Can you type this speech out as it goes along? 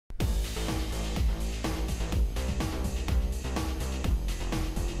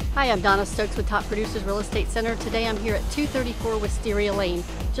Hi, I'm Donna Stokes with Top Producers Real Estate Center. Today I'm here at 234 Wisteria Lane,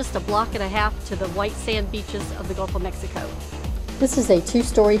 just a block and a half to the white sand beaches of the Gulf of Mexico. This is a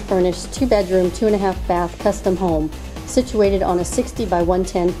two-story furnished, 2-bedroom, 2.5-bath custom home situated on a 60 by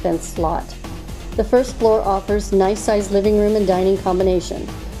 110 fenced lot. The first floor offers nice-sized living room and dining combination,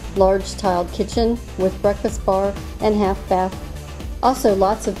 large tiled kitchen with breakfast bar and half bath. Also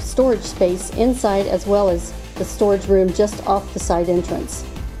lots of storage space inside as well as the storage room just off the side entrance.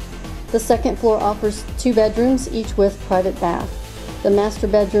 The second floor offers 2 bedrooms, each with private bath. The master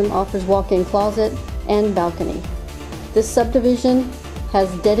bedroom offers walk-in closet and balcony. This subdivision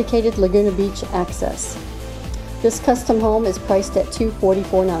has dedicated Laguna Beach access. This custom home is priced at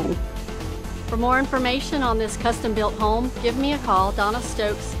 $244,900. For more information on this custom-built home, give me a call, Donna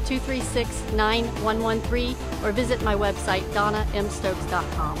Stokes, 236-9113, or visit my website,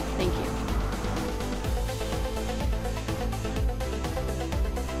 donnamstokes.com. Thank you.